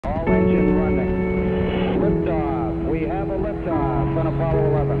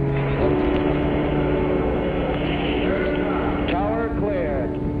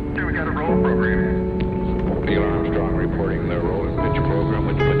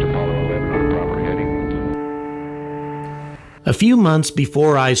A few months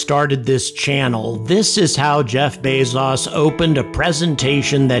before I started this channel, this is how Jeff Bezos opened a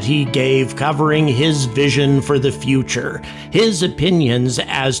presentation that he gave covering his vision for the future, his opinions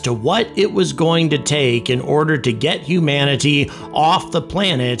as to what it was going to take in order to get humanity off the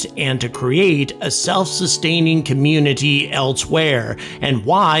planet and to create a self-sustaining community elsewhere, and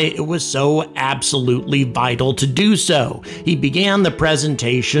why it was so absolutely vital to do so. He began the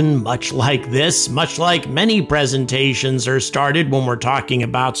presentation much like this, much like many presentations are started when we're talking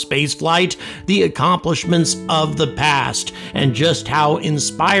about spaceflight, the accomplishments of the past, and just how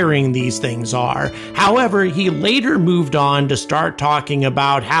inspiring these things are. However, he later moved on to start talking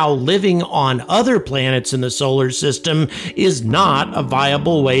about how living on other planets in the solar system is not a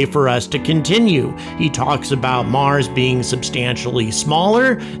viable way for us to continue. He talks about Mars being substantially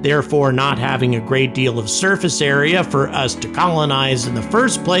smaller, therefore not having a great deal of surface area for us to colonize in the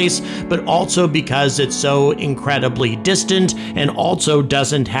first place, but also because it's so incredibly distant and also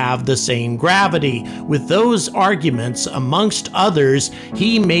doesn't have the same gravity. With those arguments, amongst others,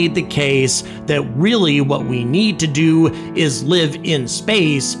 he made the case that really what we need to do is live in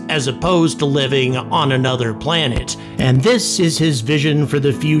space as opposed to living on another planet. And this is his vision for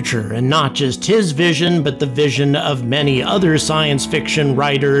the future, and not just his vision, but the vision of many other science fiction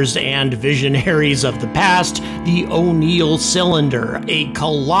writers and visionaries of the past, the O'Neill cylinder, a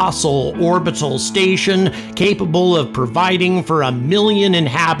colossal orbital station capable of providing for 1 million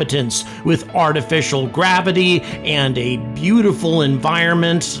inhabitants with artificial gravity and a beautiful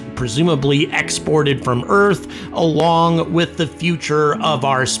environment, presumably exported from Earth, along with the future of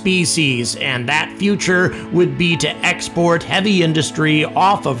our species. And that future would be to export heavy industry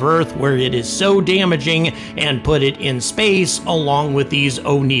off of Earth where it is so damaging and put it in space along with these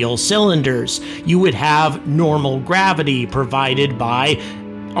O'Neill cylinders. You would have normal gravity provided by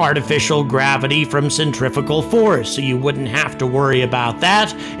artificial gravity from centrifugal force, so you wouldn't have to worry about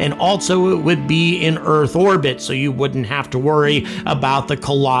that, and also it would be in Earth orbit, so you wouldn't have to worry about the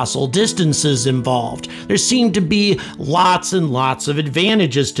colossal distances involved. There seem to be lots and lots of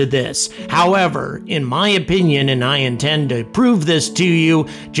advantages to this. However, in my opinion, and I intend to prove this to you,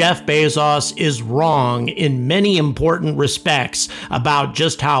 Jeff Bezos is wrong in many important respects about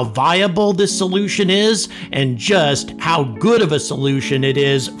just how viable this solution is and just how good of a solution it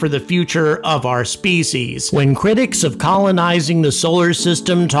is for the future of our species. When critics of colonizing the solar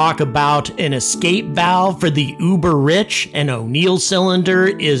system talk about an escape valve for the uber-rich, an O'Neill cylinder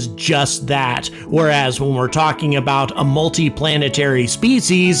is just that. Whereas when we're talking about a multi-planetary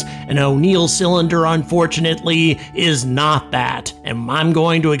species, an O'Neill cylinder, unfortunately, is not that. And I'm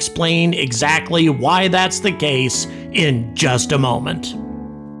going to explain exactly why that's the case in just a moment.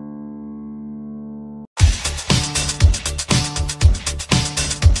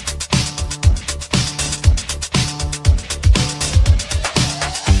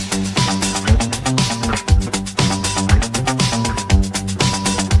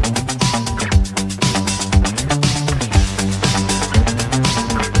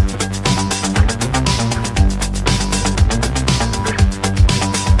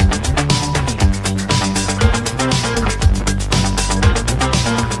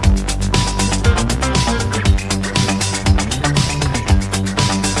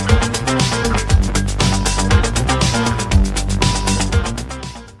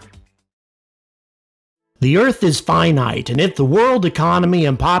 The Earth is finite, and if the world economy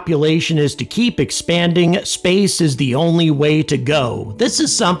and population is to keep expanding, space is the only way to go. This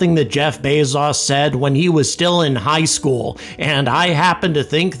is something that Jeff Bezos said when he was still in high school, and I happen to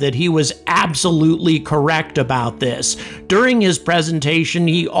think that he was absolutely correct about this. During his presentation,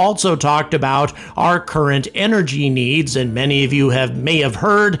 he also talked about our current energy needs, and many of you may have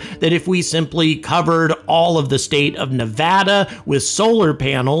heard that if we simply covered all of the state of Nevada with solar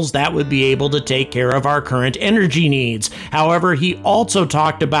panels, that would be able to take care of our current energy needs. However, he also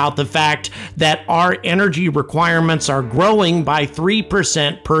talked about the fact that our energy requirements are growing by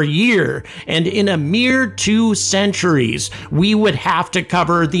 3% per year, and in a mere 2 centuries, we would have to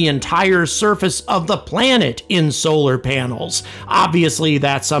cover the entire surface of the planet in solar panels. Obviously,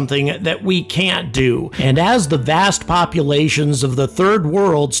 that's something that we can't do. And as the vast populations of the third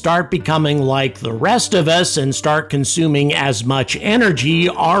world start becoming like the rest of us and start consuming as much energy,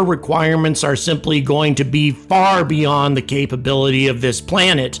 our requirements are simply going to to be far beyond the capability of this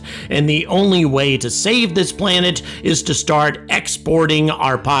planet, and the only way to save this planet is to start exporting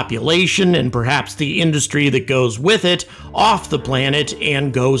our population and perhaps the industry that goes with it off the planet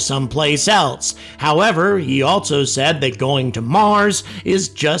and go someplace else. However, he also said that going to Mars is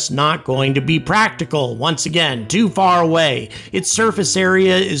just not going to be practical. Once again, too far away. Its surface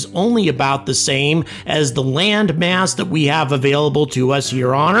area is only about the same as the land mass that we have available to us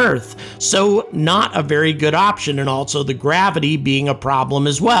here on Earth. So not a very good option, and also the gravity being a problem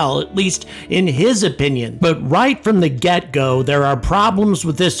as well, at least in his opinion. But right from the get-go, there are problems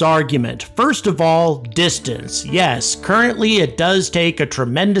with this argument. First of all, distance. Yes, currently it does take a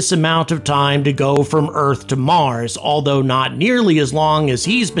tremendous amount of time to go from Earth to Mars, although not nearly as long as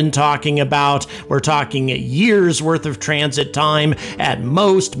he's been talking about. We're talking years worth of transit time, at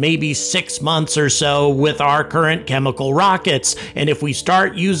most maybe 6 months or so with our current chemical rockets. And if we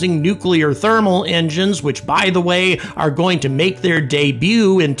start using nuclear thermal engines, which by the way are going to make their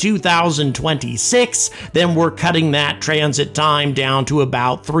debut in 2026, then we're cutting that transit time down to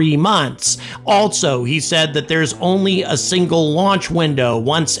about 3 months. Also, he said that there's only a single launch window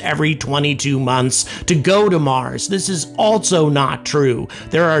once every 22 months to go to Mars. This is also not true.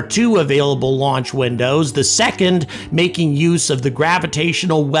 There are 2 available launch windows, the second making use of the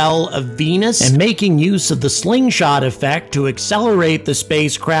gravitational well of Venus and making use of the slingshot effect to accelerate the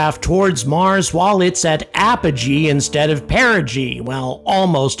spacecraft towards Mars while it's at apogee instead of perigee. Well,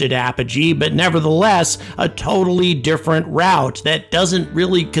 almost at apogee, but nevertheless a totally different route that doesn't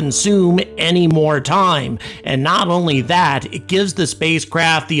really consume any more time. And not only that, it gives the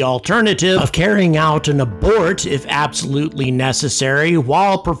spacecraft the alternative of carrying out an abort if absolutely necessary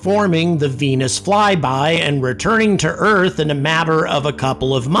while performing the Venus flyby and returning to Earth in a matter of a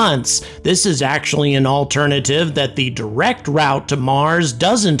couple of months. This is actually an alternative that the direct route to Mars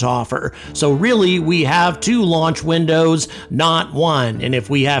doesn't offer. So really, we have 2 launch windows, not 1. And if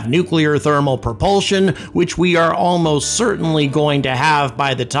we have nuclear thermal propulsion, which we are almost certainly going to have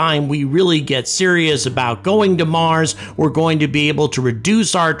by the time we really get serious about going to Mars, we're going to be able to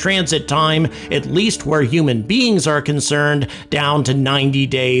reduce our transit time, at least where human beings are concerned, down to 90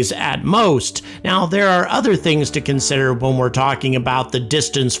 days at most. Now, there are other things to consider when we're talking about the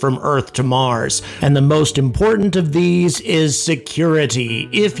distance from Earth to Mars, and the most important of these is security.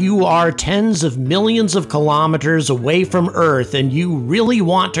 If you are tens of millions of kilometers away from Earth and you really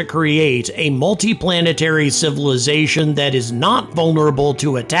want to create a multiplanetary civilization that is not vulnerable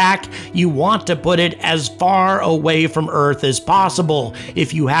to attack, you want to put it as far away from Earth as possible.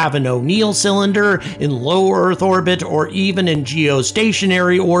 If you have an O'Neill cylinder in low Earth orbit or even in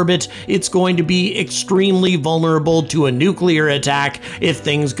geostationary orbit, it's going to be extremely vulnerable to a nuclear attack if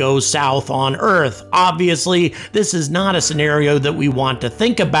things go south on Earth. Obviously, this is not a scenario that we want to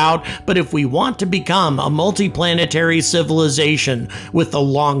think about, but if we want to become a multiplanetary civilization with the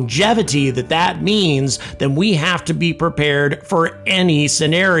longevity that that means, then we have to be prepared for any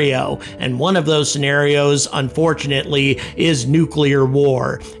scenario. And one of those scenarios, unfortunately, is nuclear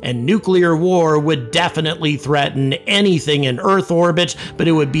war. And nuclear war would definitely threaten anything in Earth orbit, but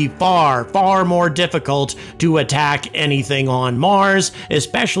it would be far, far more difficult to attack anything on Mars,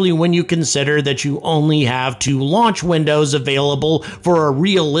 especially when you consider that you only have 2 launch windows available for a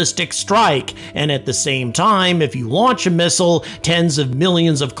realistic strike. And at the same time, if you launch a missile tens of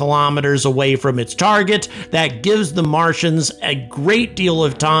millions of kilometers away from its target, that gives the Martians a great deal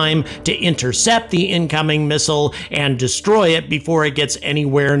of time to intercept the incoming missile and destroy it before it gets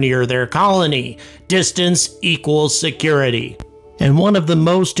anywhere near their colony. Distance equals security. And one of the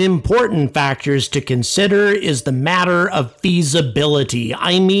most important factors to consider is the matter of feasibility.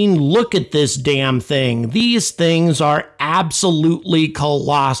 I mean, look at this damn thing. These things are absolutely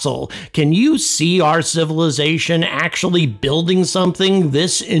colossal. Can you see our civilization actually building something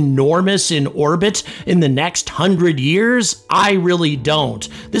this enormous in orbit in the next 100 years? I really don't.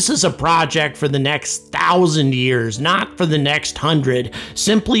 This is a project for the next 1,000 years, not for the next 100,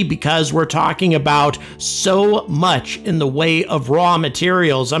 simply because we're talking about so much in the way of raw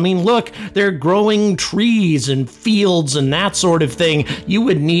materials. I mean, look, they're growing trees and fields and that sort of thing. You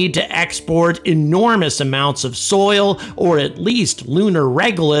would need to export enormous amounts of soil, or at least lunar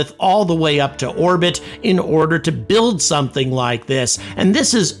regolith, all the way up to orbit in order to build something like this. And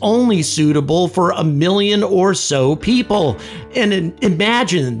this is only suitable for 1 million or so people. And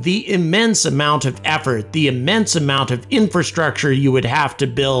imagine the immense amount of effort, the immense amount of infrastructure you would have to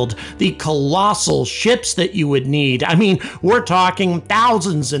build, the colossal ships that you would need. I mean, we're talking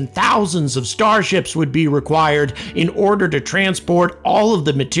thousands and thousands of starships would be required in order to transport all of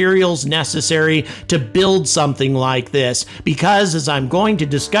the materials necessary to build something like this. Because, as I'm going to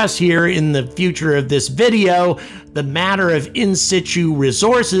discuss here in the future of this video, the matter of in situ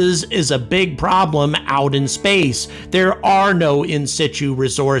resources is a big problem out in space. There are no in situ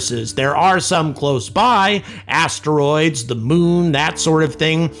resources. There are some close by, asteroids, the moon, that sort of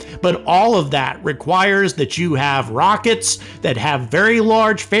thing, but all of that requires that you have rockets that have very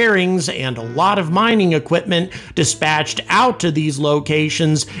large fairings and a lot of mining equipment dispatched out to these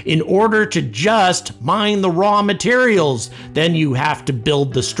locations in order to just mine the raw materials. Then you have to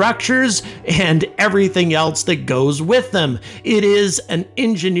build the structures and everything else that goes with them. It is an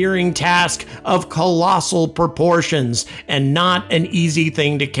engineering task of colossal proportions and not an easy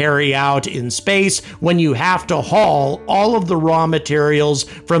thing to carry out in space when you have to haul all of the raw materials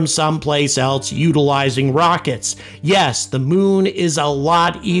from someplace else utilizing rockets. Yes, the moon is a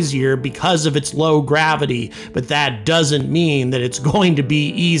lot easier because of its low gravity, but that doesn't mean that it's going to be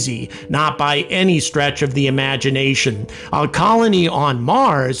easy, not by any stretch of the imagination. A colony on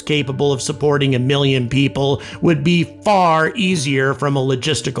Mars capable of supporting 1 million people would be far easier from a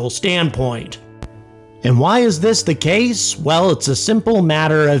logistical standpoint. And why is this the case? Well, it's a simple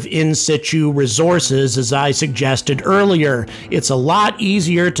matter of in situ resources, as I suggested earlier. It's a lot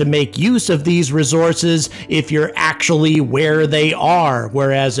easier to make use of these resources if you're actually where they are,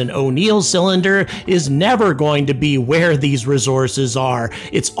 whereas an O'Neill cylinder is never going to be where these resources are.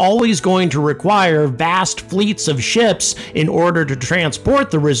 It's always going to require vast fleets of ships in order to transport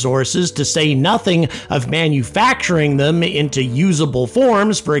the resources, to say nothing of manufacturing them into usable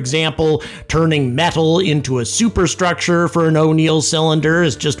forms. For example, turning metal into a superstructure for an O'Neill cylinder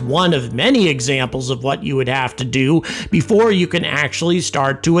is just one of many examples of what you would have to do before you can actually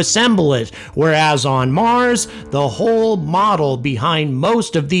start to assemble it. Whereas on Mars, the whole model behind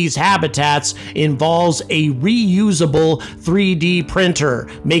most of these habitats involves a reusable 3D printer,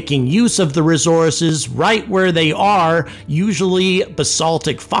 making use of the resources right where they are, usually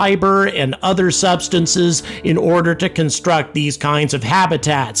basaltic fiber and other substances, in order to construct these kinds of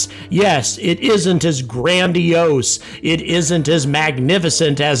habitats. Yes, it isn't as grandiose, it isn't as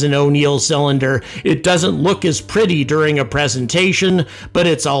magnificent as an O'Neill cylinder, it doesn't look as pretty during a presentation, but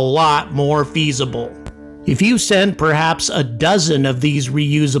it's a lot more feasible. If you sent perhaps a dozen of these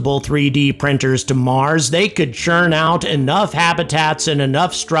reusable 3D printers to Mars, they could churn out enough habitats and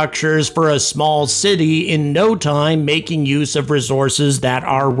enough structures for a small city in no time, making use of resources that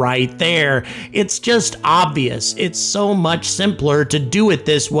are right there. It's just obvious. It's so much simpler to do it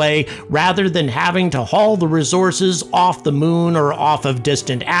this way rather than having to haul the resources off the moon or off of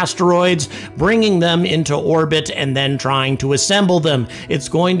distant asteroids, bringing them into orbit and then trying to assemble them. It's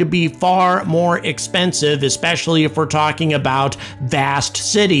going to be far more expensive, especially if we're talking about vast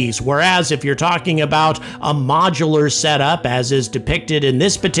cities. Whereas if you're talking about a modular setup, as is depicted in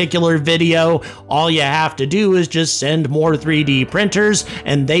this particular video, all you have to do is just send more 3D printers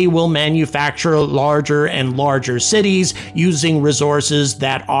and they will manufacture larger and larger cities using resources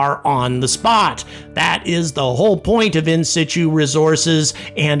that are on the spot. That is the whole point of in situ resources,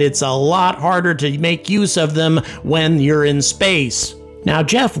 and it's a lot harder to make use of them when you're in space. Now,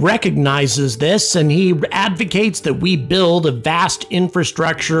 Jeff recognizes this, and he advocates that we build a vast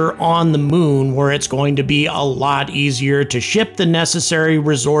infrastructure on the moon where it's going to be a lot easier to ship the necessary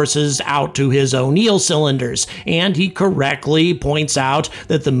resources out to his O'Neill cylinders. And he correctly points out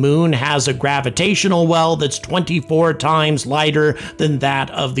that the moon has a gravitational well that's 24 times lighter than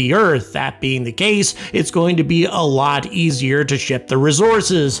that of the Earth. That being the case, it's going to be a lot easier to ship the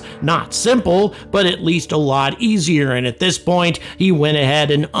resources. Not simple, but at least a lot easier. And at this point, he went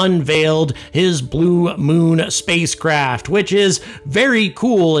ahead and unveiled his Blue Moon spacecraft, which is very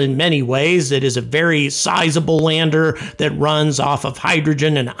cool in many ways. It is a very sizable lander that runs off of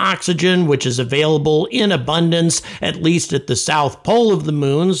hydrogen and oxygen, which is available in abundance, at least at the south pole of the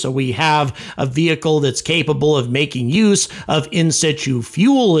moon. So we have a vehicle that's capable of making use of in situ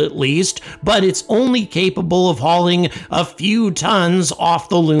fuel, at least, but it's only capable of hauling a few tons off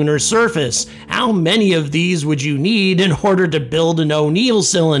the lunar surface. How many of these would you need in order to build an O'Neill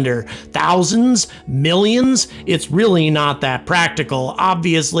cylinder? Thousands? Millions? It's really not that practical.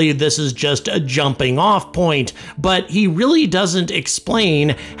 Obviously, this is just a jumping off point, but he really doesn't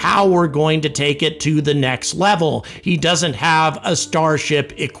explain how we're going to take it to the next level. He doesn't have a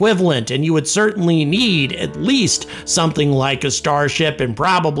Starship equivalent, and you would certainly need at least something like a Starship and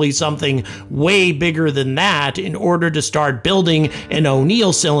probably something way bigger than that in order to start building an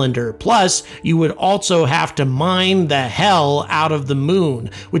O'Neill cylinder. Plus, you would also have to mine the hell out of the moon,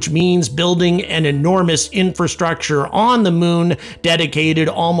 which means building an enormous infrastructure on the moon dedicated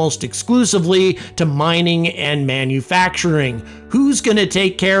almost exclusively to mining and manufacturing. Who's going to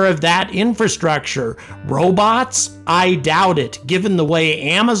take care of that infrastructure? Robots? I doubt it. Given the way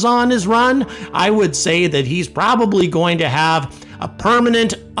Amazon is run, I would say that he's probably going to have a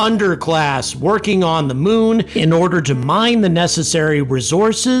permanent underclass working on the moon in order to mine the necessary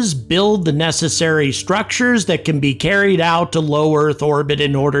resources, build the necessary structures that can be carried out to low Earth orbit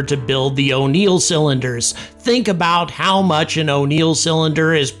in order to build the O'Neill cylinders. Think about how much an O'Neill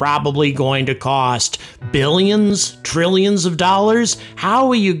cylinder is probably going to cost. Billions? Trillions of dollars? How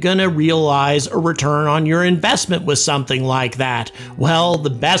are you going to realize a return on your investment with something like that? Well, the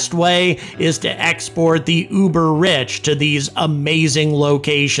best way is to export the uber rich to these amazing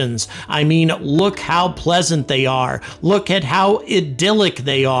locations. I mean, look how pleasant they are. Look at how idyllic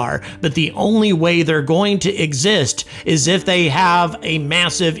they are. But the only way they're going to exist is if they have a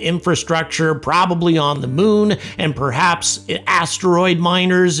massive infrastructure, probably on the moon, and perhaps asteroid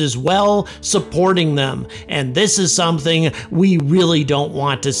miners as well, supporting them. And this is something we really don't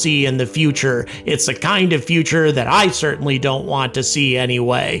want to see in the future. It's the kind of future that I certainly don't want to see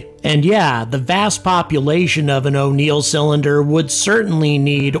anyway. And yeah, the vast population of an O'Neill cylinder would certainly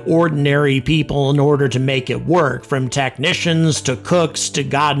need ordinary people in order to make it work, from technicians to cooks to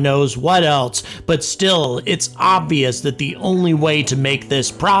God knows what else. But still, it's obvious that the only way to make this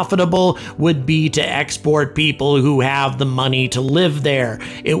profitable would be to export people who have the money to live there.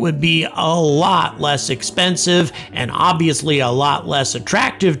 It would be a lot less expensive and obviously a lot less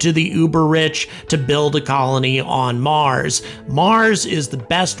attractive to the uber rich to build a colony on Mars. Mars is the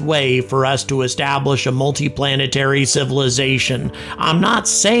best way for us to establish a multiplanetary civilization. I'm not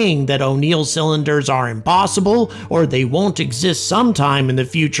saying that O'Neill cylinders are impossible or they won't exist sometime in the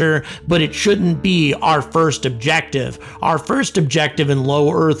future, but it shouldn't be our first objective. Our first objective in low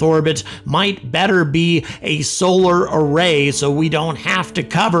Earth orbit might better be a solar array so we don't have to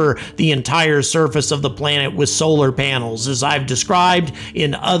cover the entire surface of the planet with solar panels. As I've described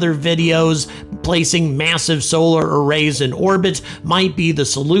in other videos, placing massive solar arrays in orbit might be the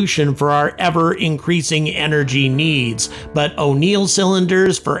solution for our ever-increasing energy needs. But O'Neill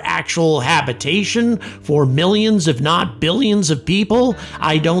cylinders for actual habitation for millions, if not billions of people,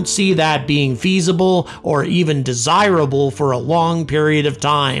 I don't see that being feasible or even desirable for a long period of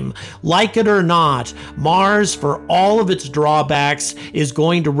time. Like it or not, Mars, for all of its drawbacks, is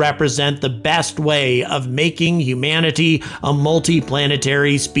going to represent the best way of making humanity a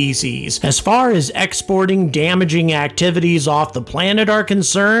multiplanetary species. As far as exporting damaging activities off the planet are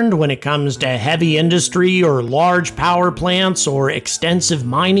concerned, when it comes to heavy industry or large power plants or extensive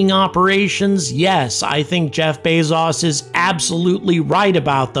mining operations, yes, I think Jeff Bezos is absolutely right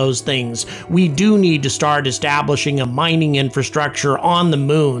about those things. We do need to start establishing a mining infrastructure on the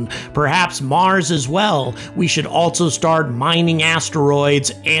moon, perhaps Mars as well. We should also start mining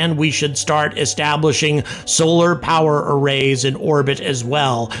asteroids, and we should start establishing solar power arrays in orbit as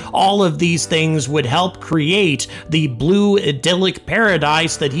well. All of these things would help create the blue idyllic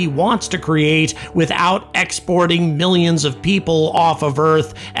paradise that he wants to create without exporting millions of people off of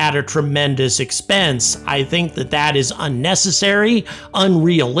Earth at a tremendous expense. I think that that is unnecessary,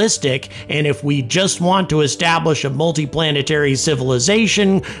 unrealistic, and if we just want to establish a multiplanetary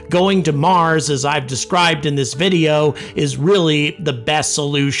civilization, going to Mars, as I've described in this video, is really the best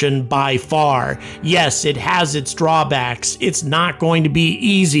solution by far. Yes, it has its drawbacks. It's not going to be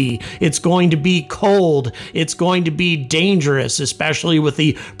easy. It's going to be cold. It's going to be dangerous, especially with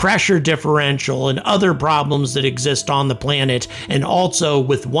the pressure differential and other problems that exist on the planet. And also,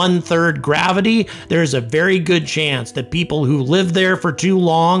 with 1/3 gravity, there's a very good chance that people who live there for too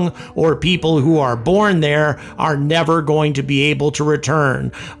long or people who are born there are never going to be able to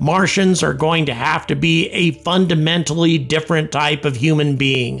return. Martians are going to have to be a fundamentally different type of human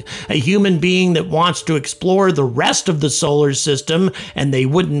being, a human being that wants to explore the rest of the solar system, and they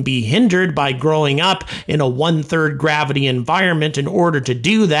wouldn't be hindered by growing up in a 1/3 gravity environment in order to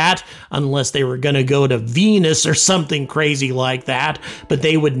do that, unless they were going to go to Venus or something crazy like that, but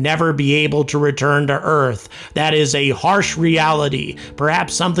they would never be able to return to Earth. That is a harsh reality,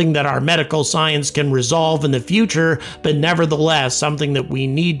 perhaps something that our medical science can resolve in the future, but nevertheless something that we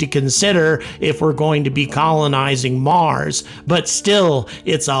need to consider if we're going to be colonizing Mars. But still,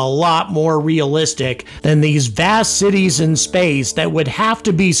 it's a lot more realistic than these vast cities in space that would have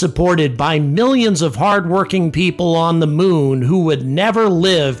to be supported by millions of hardworking people on the moon who would never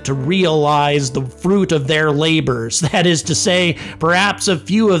live to realize the fruit of their labors. That is to say, perhaps a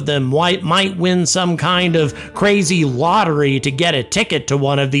few of them might win some kind of crazy lottery to get a ticket to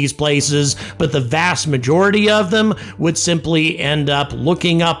one of these places, but the vast majority of them would simply end up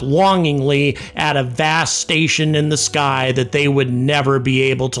looking up longingly at a vast station in the sky that they would never be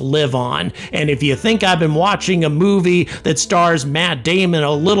able to live on. And if you think I've been watching a movie that stars Matt Damon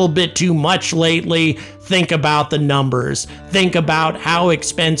a little bit too much lately, think about the numbers. Think about how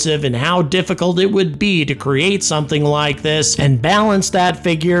expensive and how difficult it would be to create something like this, and balance that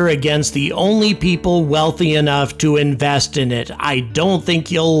figure against the only people wealthy enough to invest in it. I don't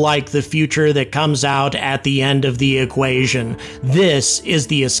think you'll like the future that comes out at the end of the equation. This is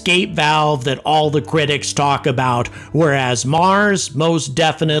the escape valve that all the critics talk about, whereas Mars most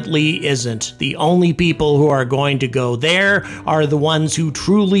definitely isn't. The only people who are going to go there are the ones who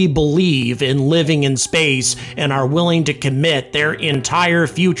truly believe in living in space and are willing to commit their entire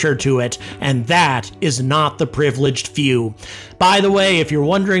future to it, and that is not the privileged few. By the way, if you're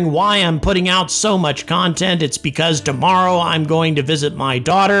wondering why I'm putting out so much content, it's because tomorrow I'm going to visit my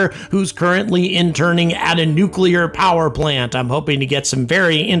daughter, who's currently interning at a nuclear power plant. I'm hoping to get some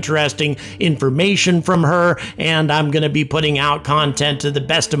very interesting information from her, and I'm going to be putting out content to the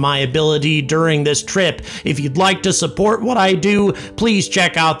best of my ability during this trip. If you'd like to support what I do, please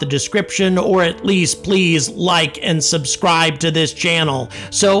check out the description, or at least please like and subscribe to this channel.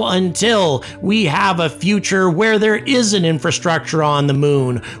 So until we have a future where there is an infrastructure on the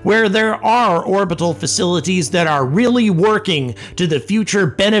moon, where there are orbital facilities that are really working to the future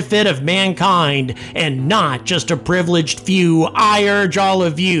benefit of mankind and not just a privileged few, I urge all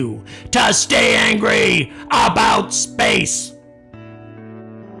of you to stay angry about space.